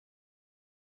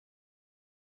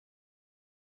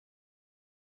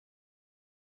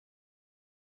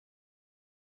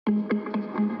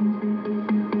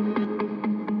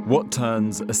What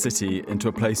turns a city into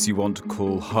a place you want to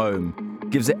call home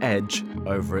gives it edge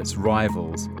over its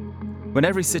rivals. When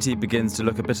every city begins to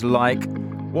look a bit alike,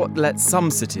 what lets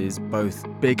some cities, both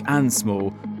big and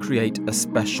small, create a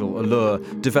special allure,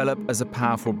 develop as a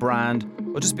powerful brand,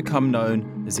 or just become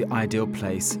known as the ideal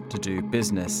place to do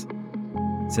business?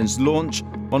 Since launch,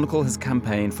 Monocle has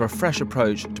campaigned for a fresh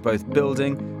approach to both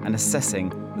building and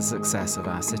assessing the success of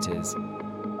our cities.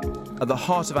 At the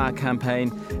heart of our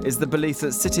campaign is the belief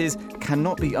that cities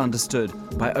cannot be understood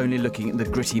by only looking at the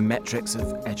gritty metrics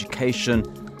of education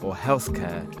or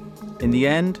healthcare. In the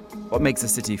end, what makes a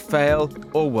city fail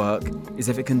or work is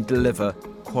if it can deliver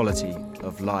quality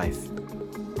of life.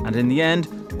 And in the end,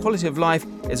 quality of life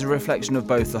is a reflection of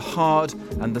both the hard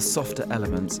and the softer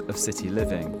elements of city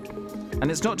living.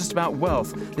 And it's not just about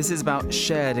wealth, this is about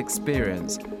shared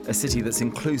experience, a city that's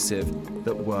inclusive,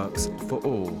 that works for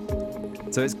all.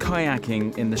 So it's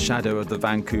kayaking in the shadow of the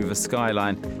Vancouver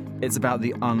skyline, it's about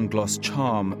the unglossed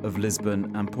charm of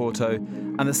Lisbon and Porto,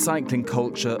 and the cycling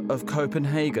culture of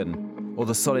Copenhagen, or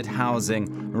the solid housing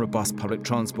and robust public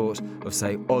transport of,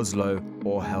 say, Oslo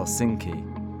or Helsinki.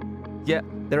 Yet,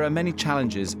 there are many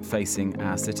challenges facing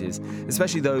our cities,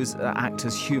 especially those that act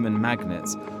as human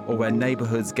magnets, or where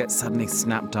neighbourhoods get suddenly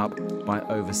snapped up by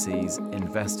overseas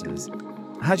investors.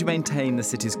 How do you maintain the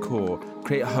city's core,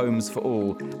 create homes for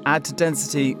all, add to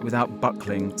density without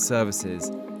buckling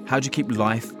services? How do you keep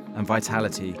life and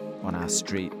vitality on our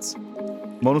streets?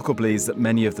 Monocle believes that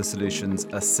many of the solutions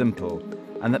are simple,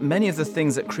 and that many of the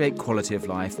things that create quality of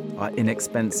life are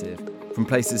inexpensive, from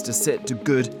places to sit to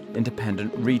good,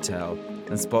 independent retail,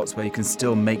 and spots where you can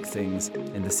still make things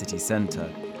in the city centre.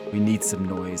 We need some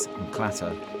noise and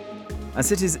clatter. And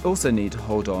cities also need to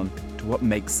hold on to what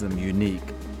makes them unique.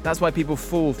 That's why people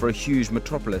fall for a huge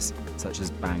metropolis such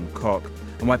as Bangkok,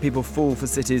 and why people fall for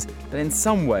cities that in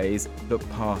some ways look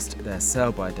past their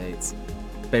sell-by dates.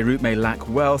 Beirut may lack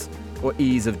wealth or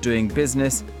ease of doing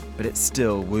business, but it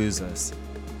still woos us.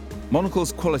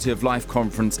 Monocle's Quality of Life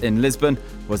conference in Lisbon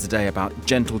was a day about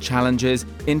gentle challenges,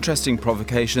 interesting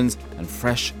provocations, and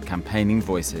fresh campaigning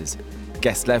voices.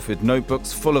 Guests left with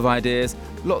notebooks full of ideas,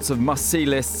 lots of must-see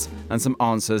lists, and some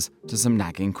answers to some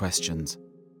nagging questions.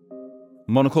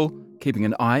 Monocle, keeping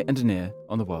an eye and an ear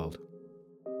on the world.